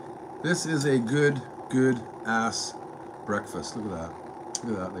 This is a good ass breakfast. Look at that.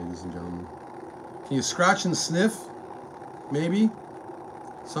 Look at that, ladies and gentlemen. Can you scratch and sniff? Maybe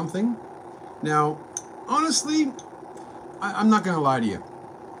something. Now, honestly, I'm not gonna lie to you.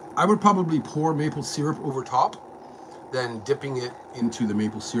 I would probably pour maple syrup over top, then dipping it into the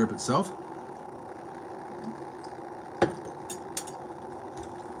maple syrup itself.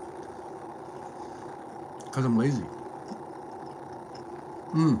 Because I'm lazy.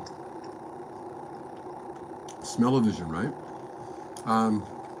 Smell-o-vision, right? I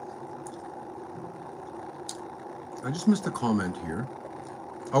just missed a comment here.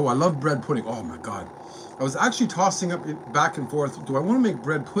 Oh, I love bread pudding. Oh my God. I was actually tossing up back and forth. Do I want to make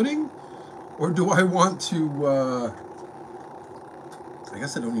bread pudding? Or do I want to, I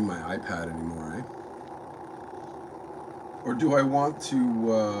guess I don't need my iPad anymore, eh? Or do I want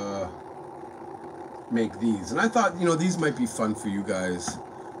to make these? And I thought, you know, these might be fun for you guys.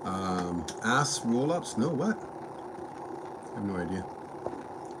 Ass roll-ups? No, what? I have no idea.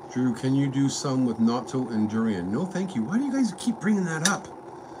 Drew, can you do some with natto and durian? No, thank you. Why do you guys keep bringing that up?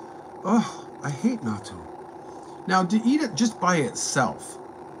 Oh, I hate natto. Now, to eat it just by itself.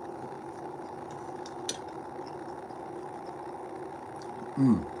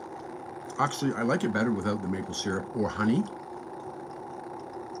 Actually, I like it better without the maple syrup or honey.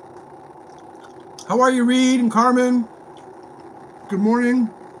 How are you, Reed and Carmen? Good morning.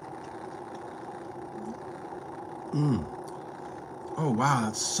 Oh, wow,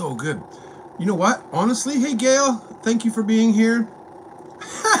 that's so good. You know what? Honestly, hey, Gail, thank you for being here.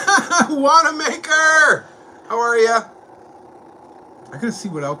 Wanamaker! How are you? I gotta see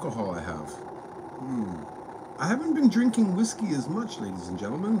what alcohol I have. I haven't been drinking whiskey as much, ladies and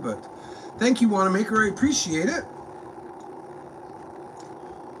gentlemen, but thank you, Wanamaker. I appreciate it.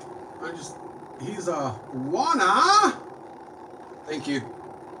 He's a Wana. Thank you.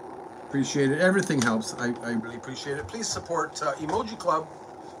 Appreciate it. Everything helps. I really appreciate it. Please support Emoji Club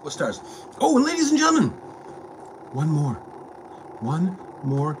with stars. Oh, and ladies and gentlemen, one more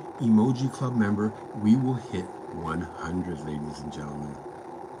Emoji Club member. We will hit 100, ladies and gentlemen.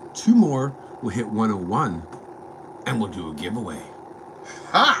 2 more will hit 101, and we'll do a giveaway.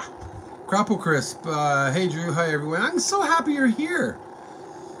 Ha! Crapple Crisp. Hey, Drew. Hi, everyone. I'm so happy you're here.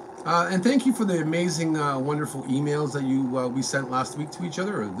 And thank you for the amazing, wonderful emails that we sent last week to each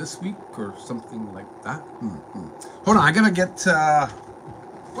other, or this week, or something like that. Hold on, I gotta get.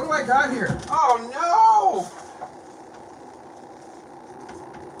 What do I got here? Oh no!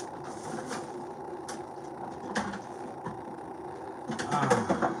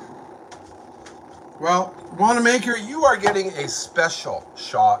 Well, Wanamaker, you are getting a special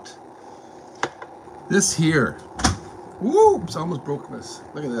shot. This here. Whoops, I almost broke this.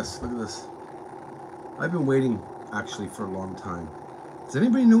 Look at this, look at this. I've been waiting, actually, for a long time. Does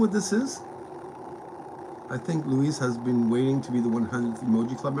anybody know what this is? I think Luis has been waiting to be the 100th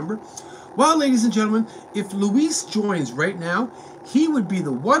Emoji Club member. Well, ladies and gentlemen, if Luis joins right now, he would be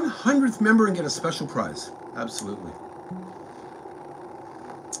the 100th member and get a special prize. Absolutely.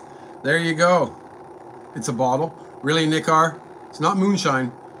 There you go. It's a bottle. Really, Nickar? It's not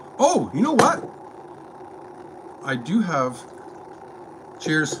moonshine. Oh, you know what? I do have.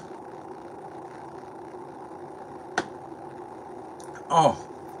 Cheers. Oh,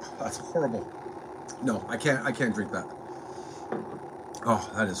 that's horrible. No, I can't drink that. Oh,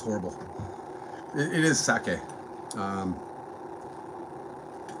 that is horrible. It is sake. I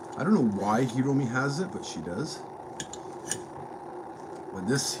don't know why Hiromi has it, but she does. But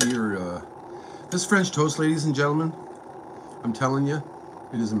this here, this French toast, ladies and gentlemen, I'm telling you,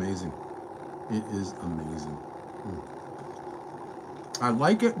 it is amazing. It is amazing. I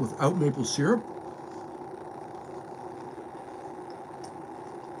like it without maple syrup.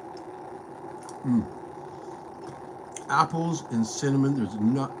 Apples and cinnamon. There's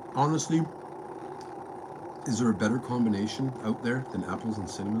not, honestly, is there a better combination out there than apples and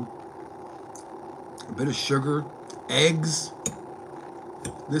cinnamon? A bit of sugar, eggs.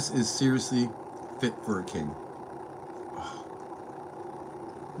 This is seriously fit for a king. Oh.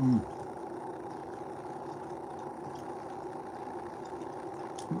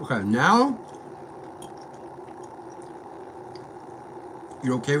 Okay, now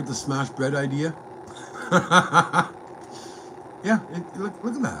you're okay with the smashed bread idea? Yeah, look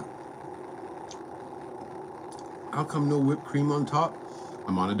at that. How come no whipped cream on top?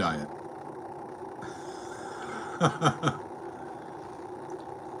 I'm on a diet.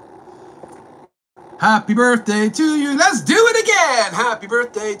 Happy birthday to you. Let's do it again. Happy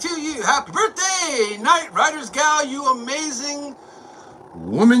birthday to you. Happy birthday, Night Riders gal, you amazing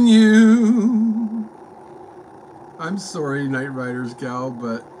woman, you. I'm sorry, Night Riders gal,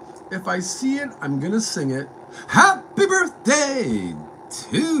 but if I see it, I'm gonna sing it. Happy birthday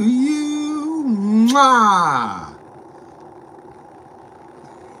to you. Mwah.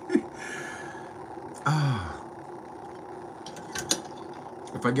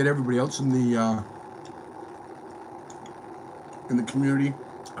 If I get everybody else in the community,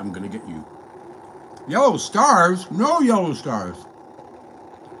 I'm gonna get you. Yellow stars? No yellow stars.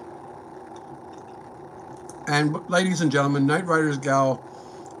 And ladies and gentlemen, Night Riders gal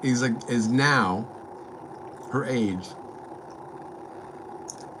is now her age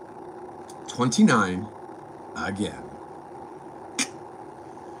 29 again.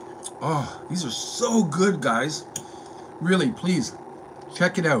 Oh, these are so good, guys. Really, please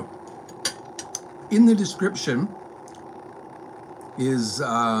check it out. In the description is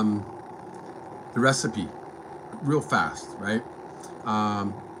the recipe, real fast, right?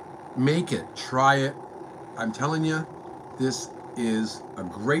 Make it, try it. I'm telling you, this is a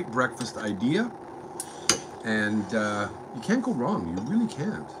great breakfast idea, and you can't go wrong. You really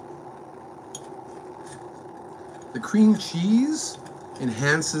can't. The cream cheese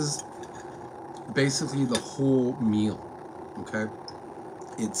enhances basically the whole meal. Okay,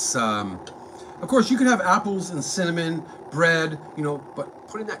 it's of course you can have apples and cinnamon, bread, you know, but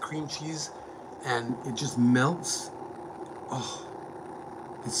put in that cream cheese and it just melts. Oh,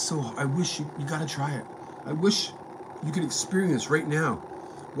 it's so, I wish you gotta try it. I wish you could experience right now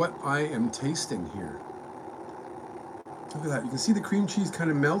what I am tasting here. Look at that. You can see the cream cheese kind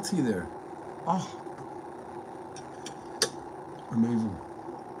of melty there. Oh, amazing.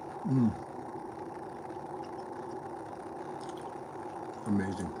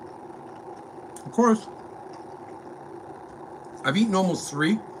 Amazing. Of course, I've eaten almost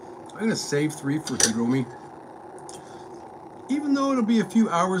 3. I'm going to save 3 for Hiromi. Even though it'll be a few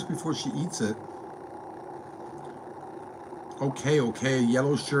hours before she eats it. Okay.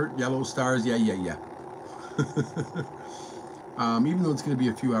 Yellow shirt, yellow stars. Yeah. Even though it's going to be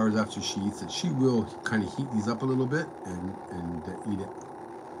a few hours after she eats it, she will kind of heat these up a little bit and eat it.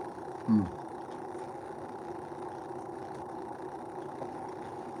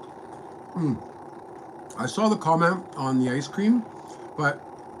 I saw the comment on the ice cream, but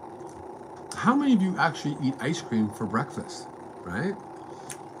how many of you actually eat ice cream for breakfast, right?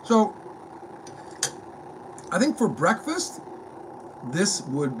 So I think for breakfast, this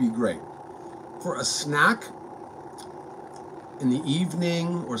would be great. For a snack in the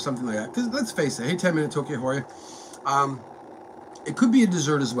evening or something like that, because let's face it, hey, 10-minute Tokyo Hoya, it could be a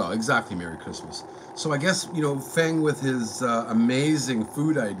dessert as well. Exactly, Merry Christmas. So I guess, you know, Feng with his amazing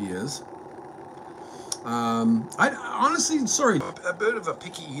food ideas. I honestly, sorry, a bit of a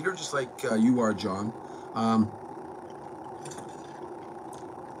picky eater, just like you are, John.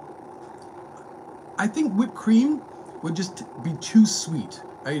 I think whipped cream would just be too sweet.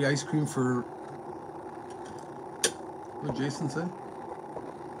 I ate ice cream for, what did Jason say?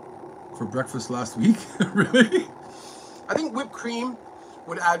 For breakfast last week? Really? I think whipped cream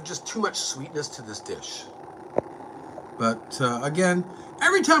would add just too much sweetness to this dish. But again,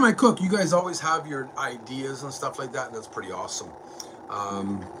 every time I cook, you guys always have your ideas and stuff like that, and that's pretty awesome.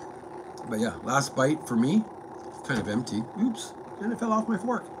 But yeah, last bite for me, kind of empty. Oops, and it fell off my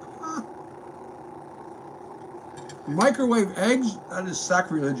fork. Ah. Microwave eggs, that is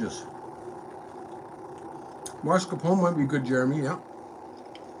sacrilegious. Mascarpone might be good, Jeremy, yeah.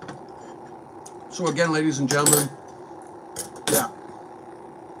 So again, ladies and gentlemen, yeah,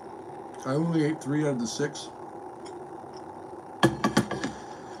 I only ate 3 out of the 6.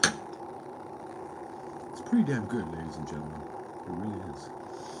 It's pretty damn good, ladies and gentlemen. It really is.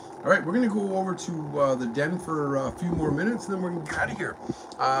 All right, we're going to go over to the den for a few more minutes, and then we're going to get out of here.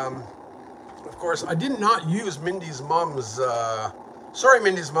 Of course, I did not use Mindy's mom's... sorry,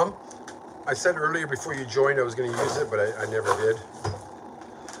 Mindy's mom. I said earlier before you joined I was going to use it, but I never did.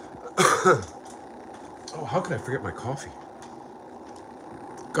 Oh, how could I forget my coffee?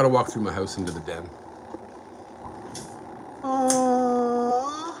 Got to walk through my house into the den.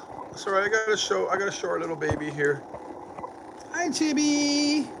 Sorry, I gotta show our little baby here. Hi,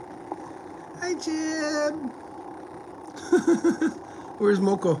 Chibi. Hi, Chib. Where's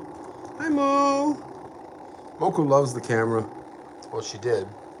Moko? Hi, Mo. Moko loves the camera. Well, she did.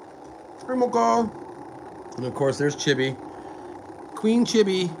 Hi, Moko. And of course, there's Chibi. Queen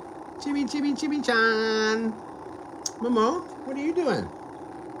Chibi. Chibi-chan. Momo, what are you doing?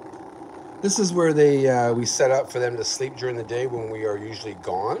 This is where we set up for them to sleep during the day when we are usually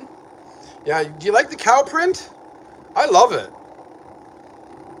gone. Yeah, do you like the cow print? I love it.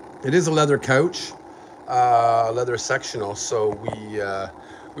 It is a leather couch, leather sectional, so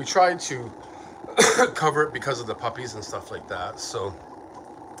we tried to cover it because of the puppies and stuff like that. So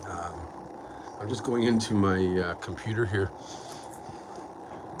I'm just going into my computer here.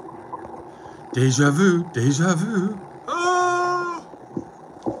 Deja vu, deja vu. Oh!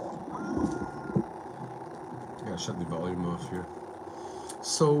 I gotta shut the volume off here.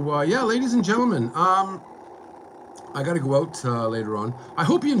 So yeah, ladies and gentlemen, I gotta go out later on. I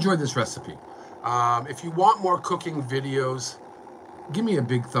hope you enjoyed this recipe. If you want more cooking videos, give me a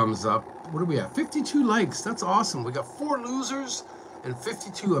big thumbs up. What do we have? 52 likes. That's awesome. We got 4 losers and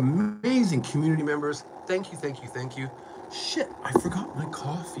 52 amazing community members. Thank you, thank you, thank you. Shit, I forgot my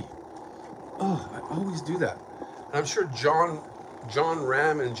coffee. Oh, I always do that. And I'm sure John,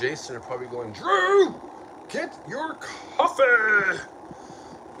 Ram, and Jason are probably going, Drew, get your coffee.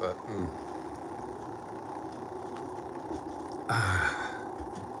 But,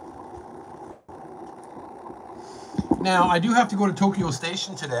 Now, I do have to go to Tokyo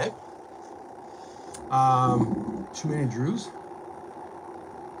Station today. Too many Drews.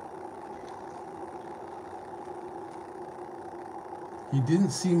 He didn't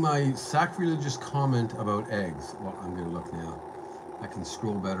see my sacrilegious comment about eggs. Well, I'm going to look now. I can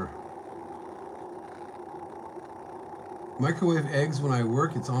scroll better. Microwave eggs when I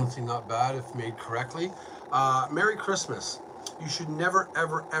work, it's honestly not bad if made correctly. Merry Christmas. You should never,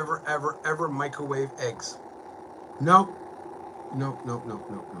 ever, ever, ever, ever microwave eggs. No. No, no, no,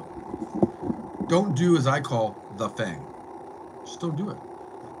 no, no. Don't do as I call the Fang. Just don't do it.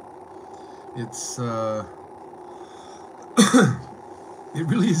 It's, it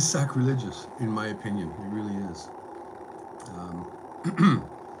really is sacrilegious, in my opinion. It really is.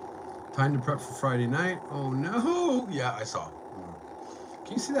 Time to prep for Friday night. Oh no. Yeah, I saw.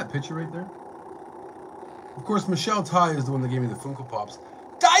 Can you see that picture right there? Of course, Michelle Tai is the one that gave me the Funko Pops.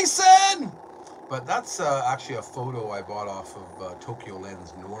 Dyson! But that's actually a photo I bought off of Tokyo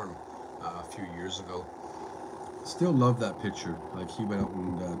Lens Norm a few years ago. Still love that picture. Like, he went out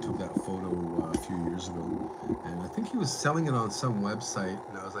and took that photo a few years ago. And I think he was selling it on some website.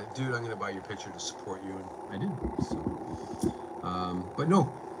 And I was like, dude, I'm going to buy your picture to support you. And I did. So, but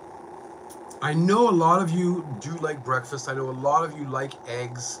no. I know a lot of you do like breakfast. I know a lot of you like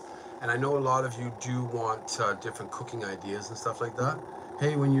eggs. And I know a lot of you do want different cooking ideas and stuff like that.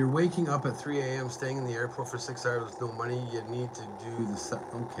 Hey, when you're waking up at 3 a.m., staying in the airport for 6 hours with no money, you need to do the...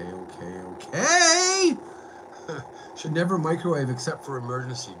 Okay. Should never microwave except for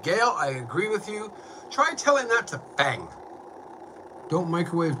emergency. Gail, I agree with you. Try telling that to Fang. Don't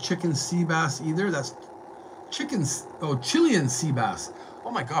microwave chicken sea bass either. That's chicken... Oh, Chilean sea bass.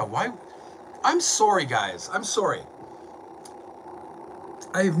 Oh my God, why... I'm sorry, guys. I'm sorry.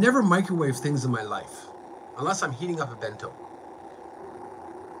 I've never microwaved things in my life. Unless I'm heating up a bento.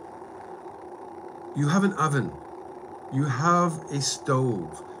 You have an oven. You have a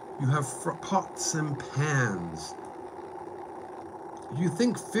stove. You have pots and pans. You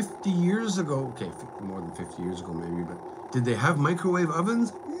think 50 years ago, okay, more than 50 years ago maybe, but did they have microwave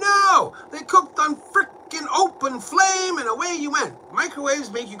ovens? No! They cooked on frickin' open flame and away you went. Microwaves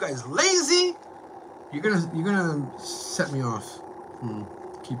make you guys lazy. You're gonna set me off.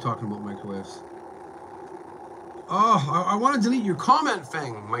 Keep talking about microwaves. Oh, I want to delete your comment,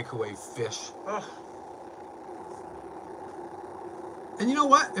 Fang, microwave fish. Ugh. And you know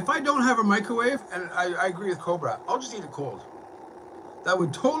what? If I don't have a microwave, and I agree with Cobra, I'll just eat it cold. That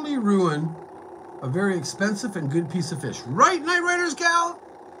would totally ruin a very expensive and good piece of fish. Right, Night Riders gal?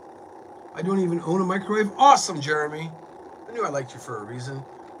 I don't even own a microwave. Awesome, Jeremy. I knew I liked you for a reason.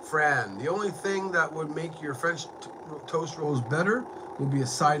 Fran, the only thing that would make your French toast rolls better would be a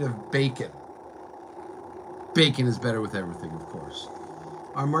side of bacon. Bacon is better with everything, of course.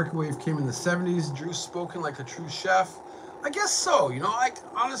 Our microwave came in the 70s. Drew spoken like a true chef. I guess so. You know,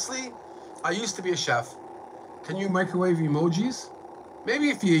 honestly, I used to be a chef. Can you microwave emojis? Maybe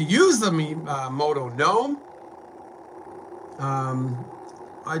if you use the Moto Gnome.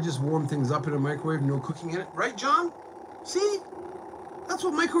 I just warm things up in a microwave, no cooking in it. Right, John? See? That's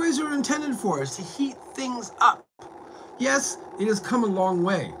what microwaves are intended for, is to heat things up. Yes, it has come a long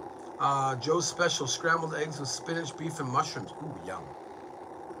way. Joe's special, scrambled eggs with spinach, beef, and mushrooms. Ooh, yum.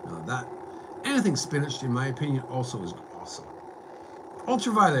 Now anything spinach, in my opinion, also is awesome.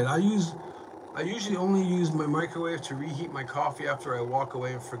 Ultraviolet. I usually only use my microwave to reheat my coffee after I walk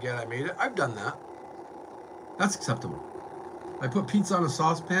away and forget I made it. I've done that. That's acceptable. I put pizza on a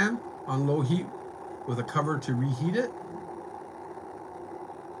saucepan on low heat with a cover to reheat it.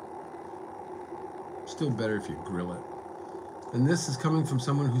 Still better if you grill it. And this is coming from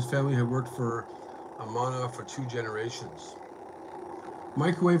someone whose family had worked for Amana for 2 generations.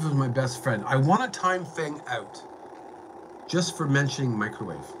 Microwave was my best friend. I want to time Fang out just for mentioning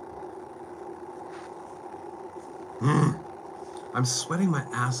microwave. I'm sweating my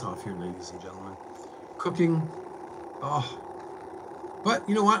ass off here, ladies and gentlemen. Cooking, oh. But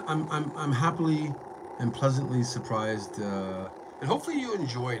you know what? I'm happily and pleasantly surprised. And hopefully you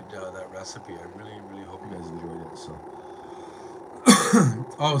enjoyed that recipe. I really, really hope you guys enjoyed it. So,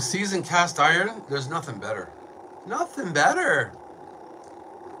 oh, seasoned cast iron. There's nothing better. Nothing better.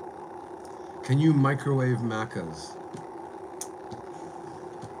 Can you microwave macas?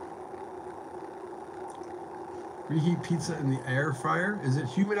 Reheat pizza in the air fryer. Is it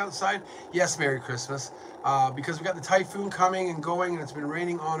humid outside? Yes, Merry Christmas. Because we got the typhoon coming and going, and it's been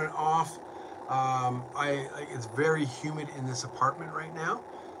raining on and off. It's very humid in this apartment right now.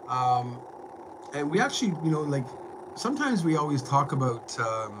 And we actually, you know, like, sometimes we always talk about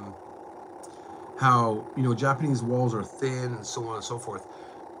how, you know, Japanese walls are thin and so on and so forth.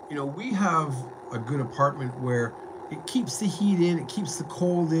 You know, we have a good apartment where it keeps the heat in, it keeps the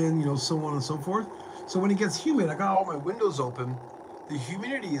cold in, you know, so on and so forth. So when it gets humid, I got all my windows open. The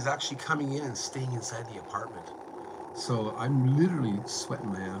humidity is actually coming in and staying inside the apartment. So I'm literally sweating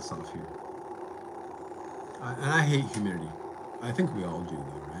my ass off here. And I hate humidity. I think we all do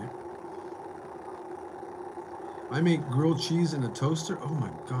though, right? I make grilled cheese in a toaster. Oh my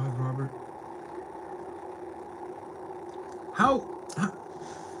God, Robert. How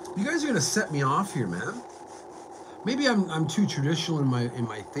you guys are gonna set me off here, man. Maybe I'm too traditional in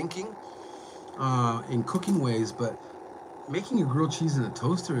my thinking, in cooking ways, but making a grilled cheese in a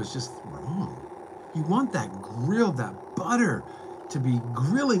toaster is just wrong. You want that grill, that butter to be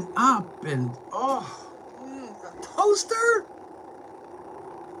grilling up and a toaster?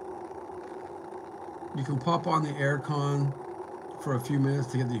 You can pop on the air con for a few minutes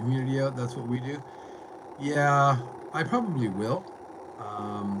to get the humidity out. That's what we do. Yeah, I probably will.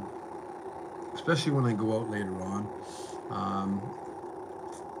 Especially when I go out later on.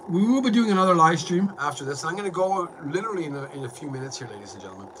 We will be doing another live stream after this. I'm going to go literally in a few minutes here, ladies and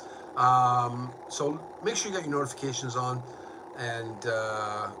gentlemen. So make sure you get your notifications on, and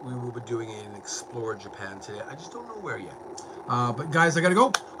we will be doing an Explore Japan today. I just don't know where yet. But guys, I got to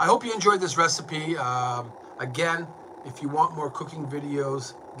go. I hope you enjoyed this recipe. Again, if you want more cooking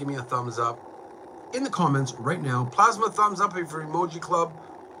videos, give me a thumbs up in the comments right now. Plasma thumbs up for Emoji Club.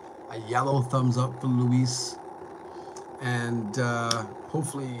 A yellow thumbs up for Luis. And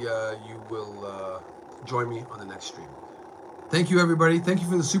hopefully you will join me on the next stream. Thank you, everybody. Thank you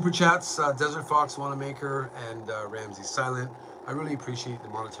for the super chats, Desert Fox, Wanamaker, and Ramsey Silent. I really appreciate the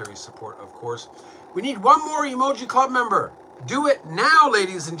monetary support, of course. We need one more Emoji Club member. Do it now,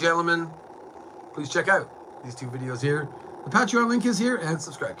 ladies and gentlemen. Please check out these two videos here. The Patreon link is here, and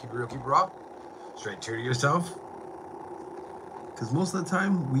subscribe. Keep it real, keep it raw. Straight true to yourself. Because most of the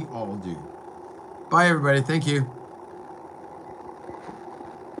time, we all do. Bye, everybody. Thank you.